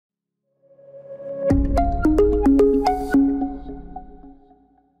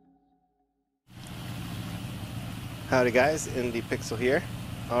Howdy guys, Indie Pixel here.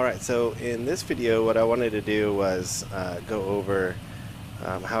 Alright, so in this video what I wanted to do was go over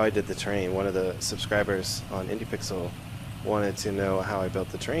how I did the terrain. One of the subscribers on Indie Pixel wanted to know how I built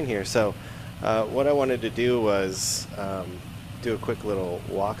the terrain here. So what I wanted to do was do a quick little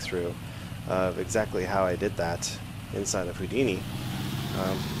walkthrough of exactly how I did that inside of Houdini.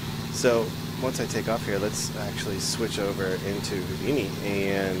 So once I take off here, let's actually switch over into Houdini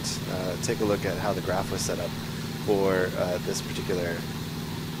and take a look at how the graph was set up for this particular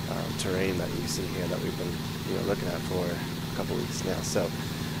terrain that you see here that we've been looking at for a couple weeks now. So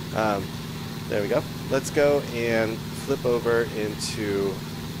there we go. Let's go and flip over into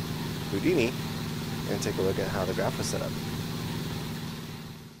Houdini and take a look at how the graph was set up.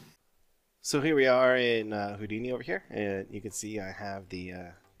 So here we are in Houdini over here, and you can see I have the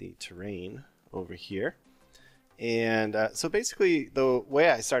terrain over here. And so basically the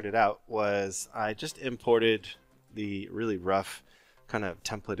way I started out was I just imported the really rough kind of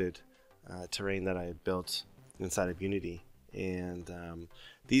templated terrain that I had built inside of Unity. And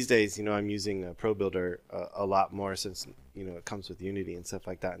these days, I'm using Pro Builder a lot more since, it comes with Unity and stuff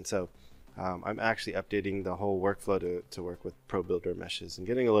like that. And so I'm actually updating the whole workflow to work with Pro Builder meshes and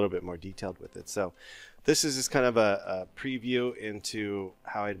getting a little bit more detailed with it. So this is just kind of a preview into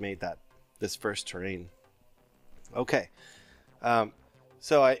how I'd made this first terrain. Okay.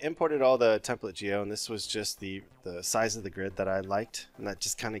 So I imported all the template geo, and this was just the size of the grid that I liked, and that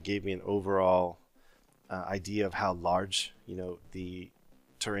just kind of gave me an overall idea of how large the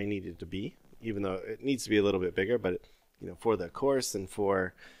terrain needed to be, even though it needs to be a little bit bigger. But for the course and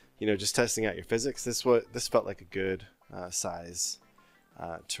for just testing out your physics, this felt like a good size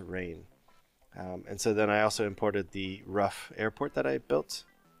terrain. And so then I also imported the rough airport that I built,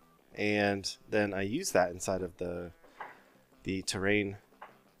 and then I used that inside of the terrain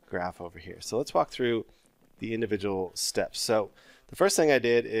graph over here. So let's walk through the individual steps. So the first thing I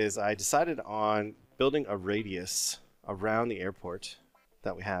did is I decided on building a radius around the airport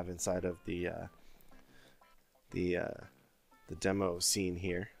that we have inside of the demo scene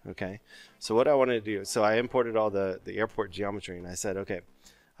here. Okay, so what I wanted to do, so I imported all the airport geometry, and I said, okay,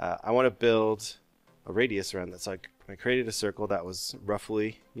 I want to build a radius around that. So I created a circle that was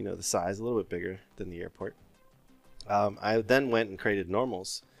roughly the size, a little bit bigger than the airport. I then went and created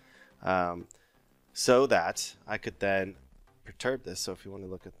normals so that I could then perturb this. So if you want to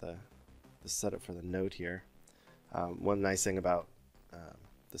look at the setup for the node here, one nice thing about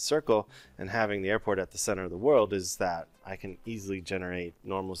the circle and having the airport at the center of the world is that I can easily generate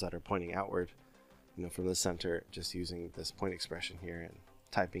normals that are pointing outward from the center, just using this point expression here and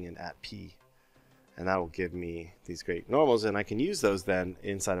typing in @p, and that will give me these great normals, and I can use those then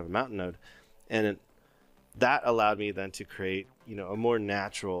inside of a mountain node. And that allowed me then to create a more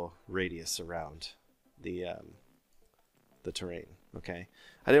natural radius around the terrain. Okay,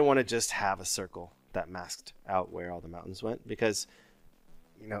 I didn't want to just have a circle that masked out where all the mountains went, because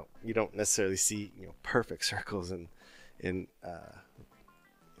you don't necessarily see perfect circles in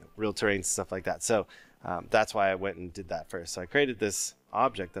real terrain and stuff like that. So that's why I went and did that first. So I created this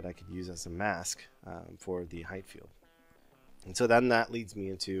object that I could use as a mask for the height field. And so then that leads me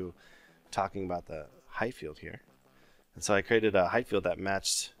into talking about the height field here. And so I created a height field that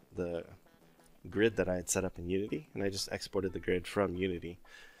matched the grid that I had set up in Unity, and I just exported the grid from Unity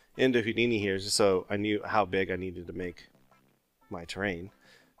into Houdini here, just so I knew how big I needed to make my terrain.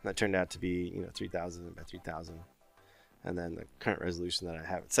 And that turned out to be 3000 by 3000, and then the current resolution that I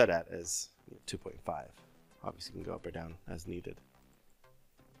have it set at is 2.5. Obviously you can go up or down as needed.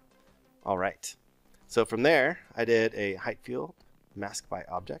 All right, so from there I did a height field mask by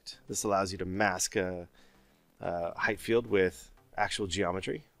object. This allows you to mask a height field with actual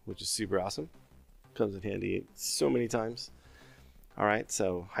geometry, which is super awesome. Comes in handy so many times. All right,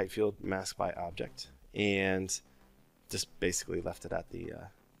 so height field mask by object, and just basically left it at the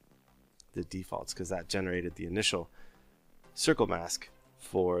defaults, because that generated the initial circle mask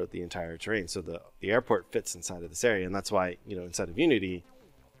for the entire terrain. So the airport fits inside of this area, and that's why inside of Unity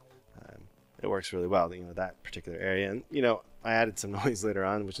it works really well. That particular area, and I added some noise later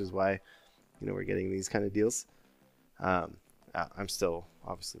on, which is why we're getting these kind of deals. I'm still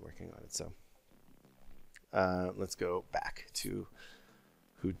obviously working on it. So let's go back to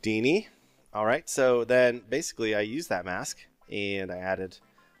Houdini. All right, so then basically I used that mask and I added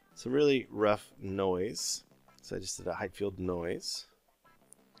some really rough noise. So I just did a height field noise.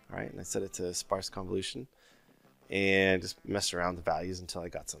 All right, and I set it to sparse convolution and just messed around with the values until I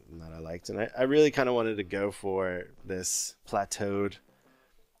got something that I liked. And I really kind of wanted to go for this plateaued,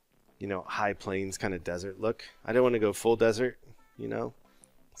 high plains kind of desert look. I didn't want to go full desert,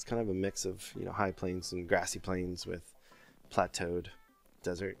 It's kind of a mix of, you know, high plains and grassy plains with plateaued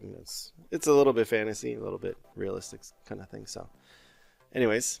desert. You know, it's a little bit fantasy, a little bit realistic kind of thing. So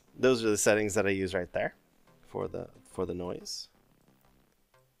anyways, those are the settings that I use right there for the noise.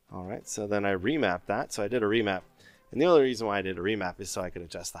 All right, so then I remapped that. So I did a remap, and the only reason why I did a remap is so I could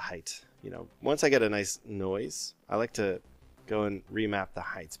adjust the height. You know, once I get a nice noise, I like to go and remap the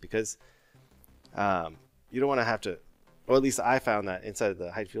heights, because you don't want to have to, or at least I found that inside of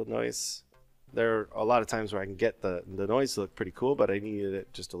the height field noise, there are a lot of times where I can get the noise to look pretty cool, but I needed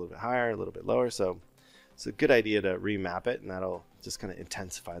it just a little bit higher, a little bit lower. So it's a good idea to remap it, and that'll just kind of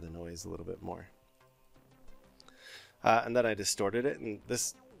intensify the noise a little bit more. And then I distorted it, and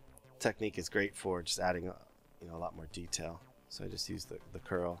this technique is great for just adding a lot more detail. So I just use the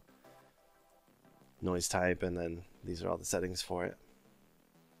curl noise type, and then these are all the settings for it.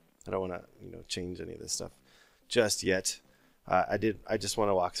 I don't want to change any of this stuff just yet. I just want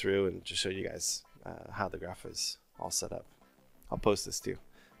to walk through and just show you guys how the graph is all set up. I'll post this too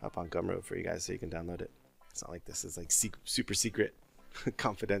up on Gumroad for you guys so you can download it. It's not like this is like super secret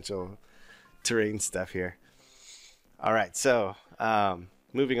confidential terrain stuff here. All right, so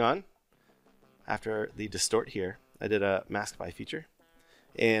moving on. After the distort here, I did a mask by feature,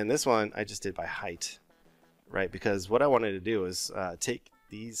 and this one I just did by height, right? Because what I wanted to do is take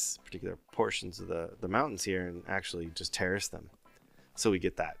these particular portions of the mountains here and actually just terrace them, so we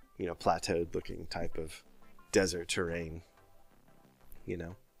get that plateaued looking type of desert terrain,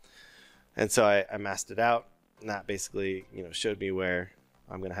 And so I masked it out, and that basically showed me where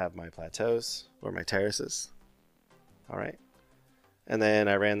I'm gonna have my plateaus or my terraces. All right, and then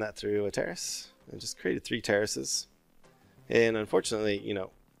I ran that through a terrace and just created 3 terraces. And unfortunately,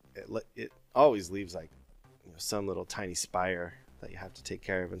 it always leaves like some little tiny spire that you have to take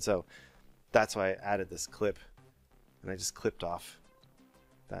care of, and so that's why I added this clip, and I just clipped off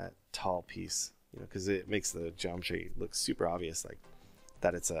that tall piece, because it makes the geometry look super obvious, like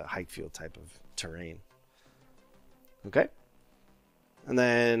that it's a height field type of terrain. Okay, and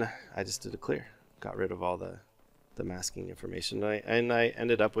then I just did a clear, got rid of all the masking information, and I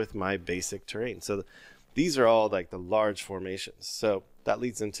ended up with my basic terrain. So these are all like the large formations. So that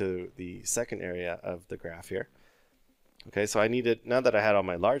leads into the second area of the graph here. Okay, so now that I had all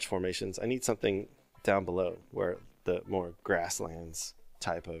my large formations, I need something down below where the more grasslands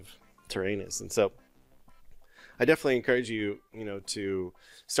type of terrain is. And so I definitely encourage you, to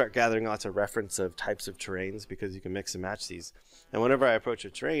start gathering lots of reference of types of terrains, because you can mix and match these. And whenever I approach a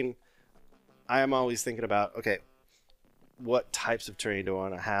terrain, I am always thinking about, okay, what types of terrain do I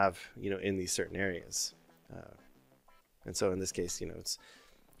want to have, in these certain areas? And so in this case,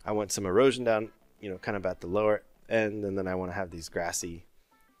 I want some erosion down, kind of at the lower end, and then I want to have these grassy,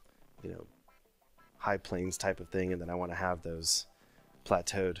 high plains type of thing, and then I want to have those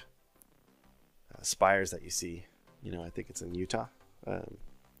plateaued spires that you see. I think it's in Utah.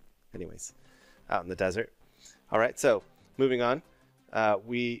 Anyways, out in the desert. All right, so moving on, I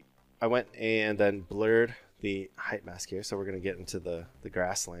went and then blurred the height mask here, so we're going to get into the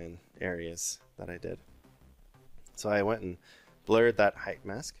grassland areas that I did. So I went and blurred that height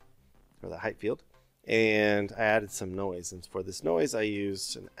mask, or the height field, and I added some noise. And for this noise, I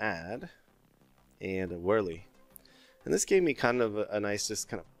used an add and a whirly, and this gave me kind of a nice, just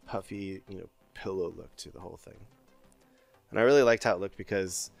kind of puffy, pillow look to the whole thing. And I really liked how it looked,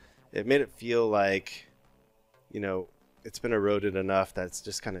 because it made it feel like, it's been eroded enough that it's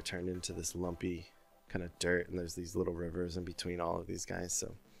just kind of turned into this lumpy kind of dirt, and there's these little rivers in between all of these guys.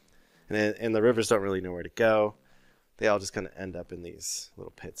 So, and the rivers don't really know where to go. They all just kind of end up in these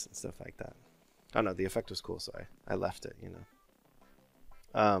little pits and stuff like that. I don't know, the effect was cool, so I left it,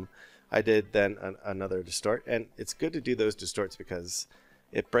 I did then another distort, and it's good to do those distorts because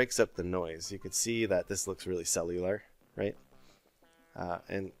it breaks up the noise. You can see that this looks really cellular, right?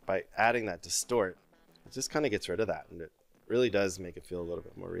 And by adding that distort, it just kind of gets rid of that, and it really does make it feel a little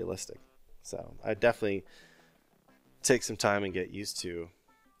bit more realistic. So I definitely take some time and get used to,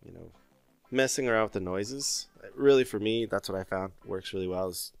 messing around with the noises. Really, for me, that's what I found works really well,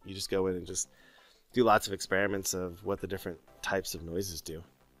 is you just go in and just do lots of experiments of what the different types of noises do.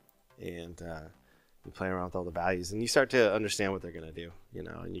 And you play around with all the values, and you start to understand what they're going to do,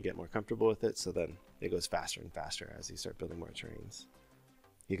 and you get more comfortable with it. So then it goes faster and faster as you start building more terrains.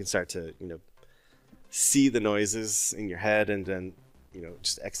 You can start to, see the noises in your head, and then,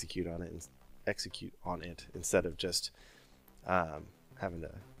 just execute on it instead of just having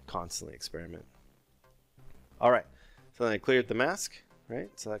to constantly experiment. All right, so then I cleared the mask, right?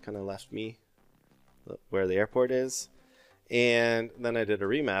 So that kind of left me where the airport is, and then I did a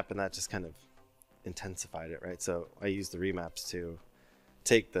remap, and that just kind of intensified it, right? So I used the remaps to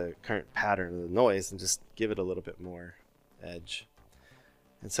take the current pattern of the noise and just give it a little bit more edge.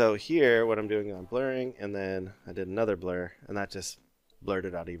 And so here, what I'm doing, I'm blurring, and then I did another blur, and that just blurred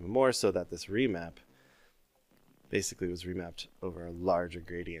it out even more, so that this remap basically was remapped over a larger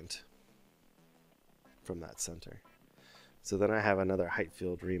gradient from that center. So then I have another height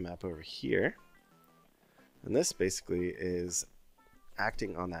field remap over here, and this basically is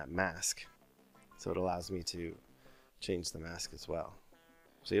acting on that mask. So it allows me to change the mask as well.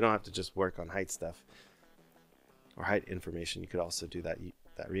 So you don't have to just work on height stuff or height information. You could also do that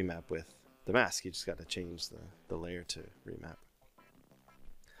remap with the mask. You just got to change the layer to remap.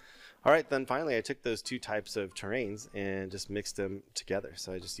 All right, then finally I took those two types of terrains and just mixed them together.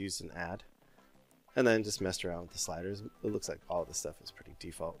 So I just used an add and then just messed around with the sliders. It looks like all this stuff is pretty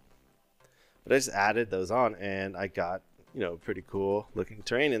default. But I just added those on and I got, pretty cool looking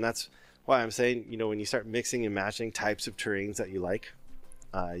terrain. And that's why I'm saying, when you start mixing and matching types of terrains that you like,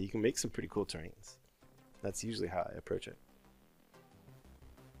 you can make some pretty cool terrains. That's usually how I approach it.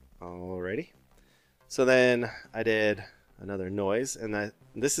 Alrighty. So then I did another noise, and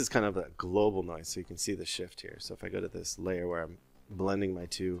this is kind of a global noise, so you can see the shift here. So if I go to this layer where I'm blending my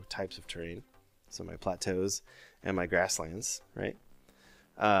two types of terrain, so my plateaus and my grasslands, right?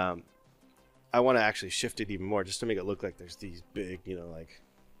 I want to actually shift it even more just to make it look like there's these big,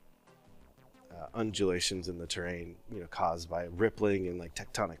 undulations in the terrain, caused by rippling and like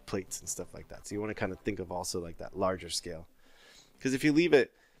tectonic plates and stuff like that. So you want to kind of think of also like that larger scale, because if you leave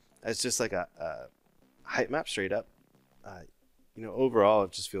it as just like a height map straight up, overall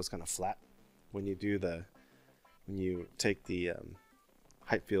it just feels kind of flat. When you take the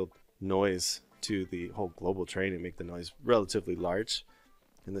height field noise to the whole global terrain and make the noise relatively large.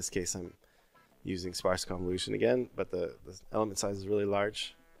 In this case, I'm using sparse convolution again, but the element size is really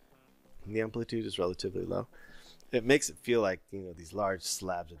large and the amplitude is relatively low. It makes it feel like these large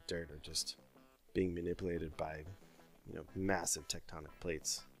slabs of dirt are just being manipulated by massive tectonic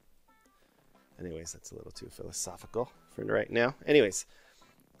plates. Anyways, that's a little too philosophical for right now. Anyways,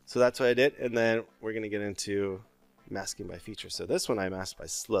 so that's what I did, and then we're going to get into masking by feature. So this one I masked by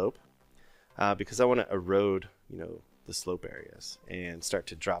slope because I want to erode the slope areas and start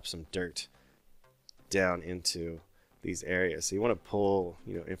to drop some dirt down into these areas. So you want to pull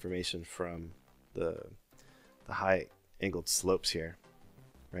information from the high angled slopes here,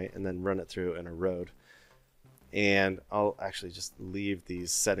 right, and then run it through and erode. And I'll actually just leave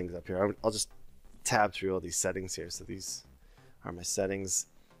these settings up here. I'll just tab through all these settings here. So these are my settings,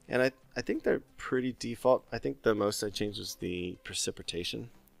 and I think they're pretty default. I think the most I changed was the precipitation.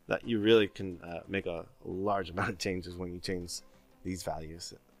 That you really can make a large amount of changes when you change these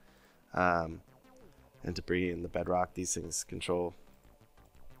values. And debris in the bedrock, these things control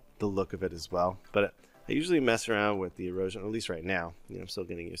the look of it as well. But I usually mess around with the erosion, at least right now. I'm still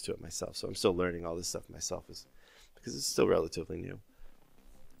getting used to it myself, so I'm still learning all this stuff myself because it's still relatively new.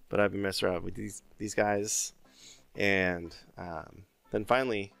 But I've been messing around with these guys, and then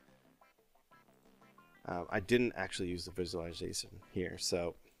finally, I didn't actually use the visualization here,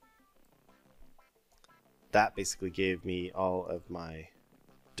 so that basically gave me all of my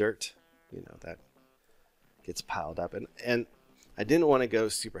dirt, that gets piled up, and I didn't want to go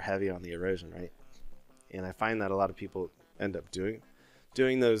super heavy on the erosion, right? And I find that a lot of people end up doing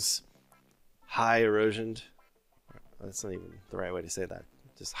those high erosioned, that's not even the right way to say that,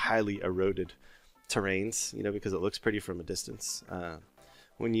 just highly eroded terrains, because it looks pretty from a distance.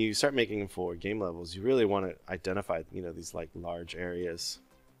 When you start making them for game levels, you really want to identify, these like large areas,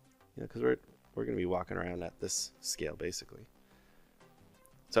 because we're going to be walking around at this scale basically.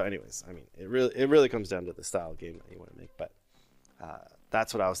 So anyways, I mean, it really comes down to the style of game that you want to make, but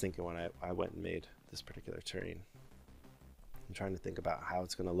that's what I was thinking when I went and made this particular terrain. I'm trying to think about how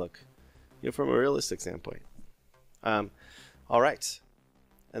it's going to look, from a realistic standpoint. All right,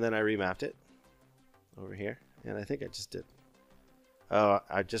 and then I remapped it over here, and I think I just did. Oh,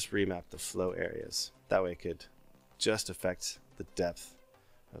 I just remapped the flow areas. That way, it could just affect the depth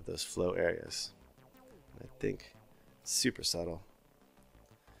of those flow areas. I think it's super subtle.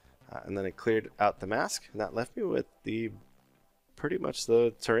 And then it cleared out the mask, and that left me with pretty much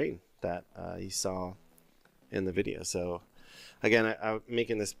the terrain that you saw in the video. So again, I'm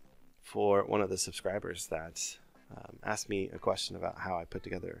making this for one of the subscribers that asked me a question about how I put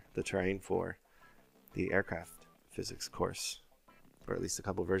together the terrain for the aircraft physics course, or at least a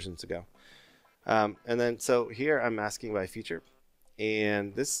couple versions ago. And then so here I'm masking by feature,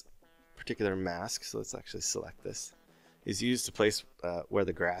 and this particular mask, so let's actually select this, is used to place where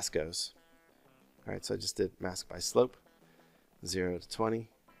the grass goes. All right, so I just did mask by slope, 0 to 20,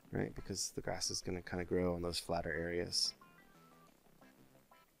 right? Because the grass is going to kind of grow on those flatter areas.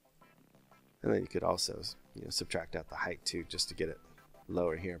 And then you could also, subtract out the height too, just to get it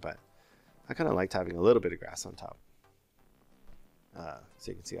lower here. But I kind of liked having a little bit of grass on top.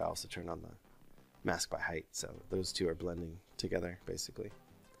 So you can see I also turned on the mask by height. So those two are blending together basically.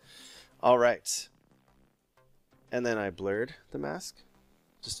 All right. And then I blurred the mask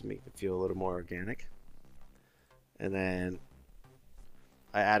just to make it feel a little more organic. And then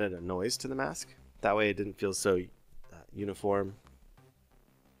I added a noise to the mask. That way it didn't feel so uniform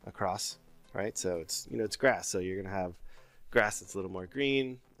across, right? So it's, it's grass. So you're going to have grass that's a little more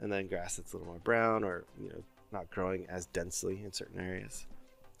green and then grass that's a little more brown, or, not growing as densely in certain areas.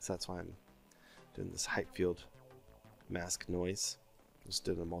 So that's why I'm doing this height field mask noise. Just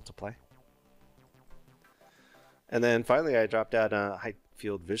did a multiply. And then finally I dropped out a height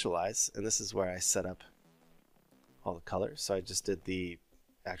field visualize, and this is where I set up all the colors. So I just did the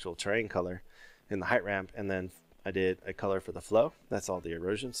actual terrain color in the height ramp, and then I did a color for the flow. That's all the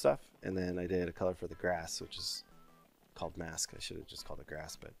erosion stuff. And then I did a color for the grass, which is called mask. I should have just called it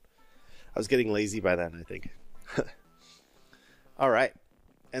grass, but I was getting lazy by then, I think. All right.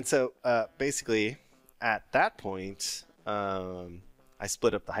 And so basically at that point, I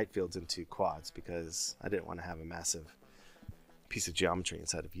split up the height fields into quads because I didn't want to have a massive piece of geometry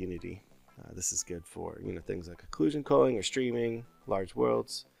inside of Unity. This is good for things like occlusion culling or streaming, large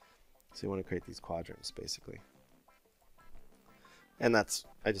worlds. So you want to create these quadrants basically. And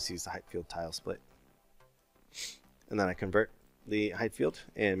I just use the height field tile split. And then I convert the height field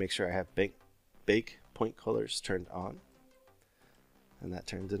and make sure I have bake point colors turned on. And that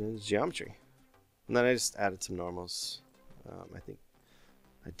turns it into geometry. And then I just added some normals. I think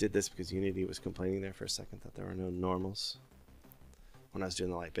I did this because Unity was complaining there for a second that there were no normals when I was doing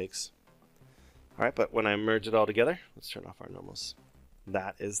the light bakes. All right, but when I merge it all together, let's turn off our normals.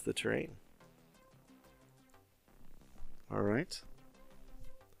 That is the terrain. All right.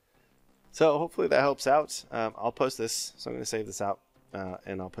 So hopefully that helps out. I'll post this, so I'm going to save this out,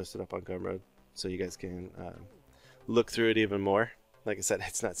 and I'll post it up on Gumroad so you guys can look through it even more. Like I said,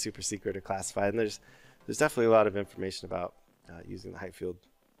 it's not super secret or classified, and there's definitely a lot of information about using the height field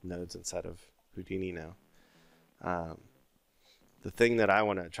nodes inside of Houdini now. The thing that I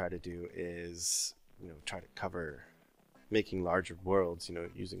want to try to do is, try to cover making larger worlds,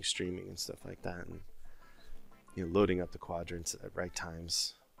 using streaming and stuff like that, and loading up the quadrants at right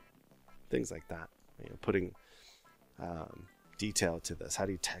times, things like that. Putting detail to this. How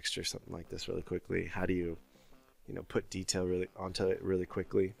do you texture something like this really quickly? How do you, put detail really onto it really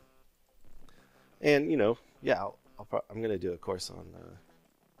quickly? And yeah, I'm gonna do a course on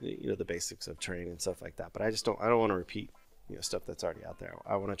the basics of terrain and stuff like that. But I don't want to repeat stuff that's already out there.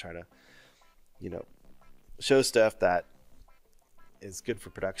 I want to try to show stuff that is good for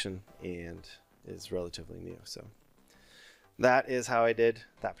production and is relatively new. So that is how I did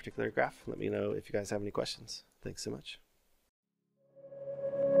that particular graph. Let me know if you guys have any questions. Thanks so much.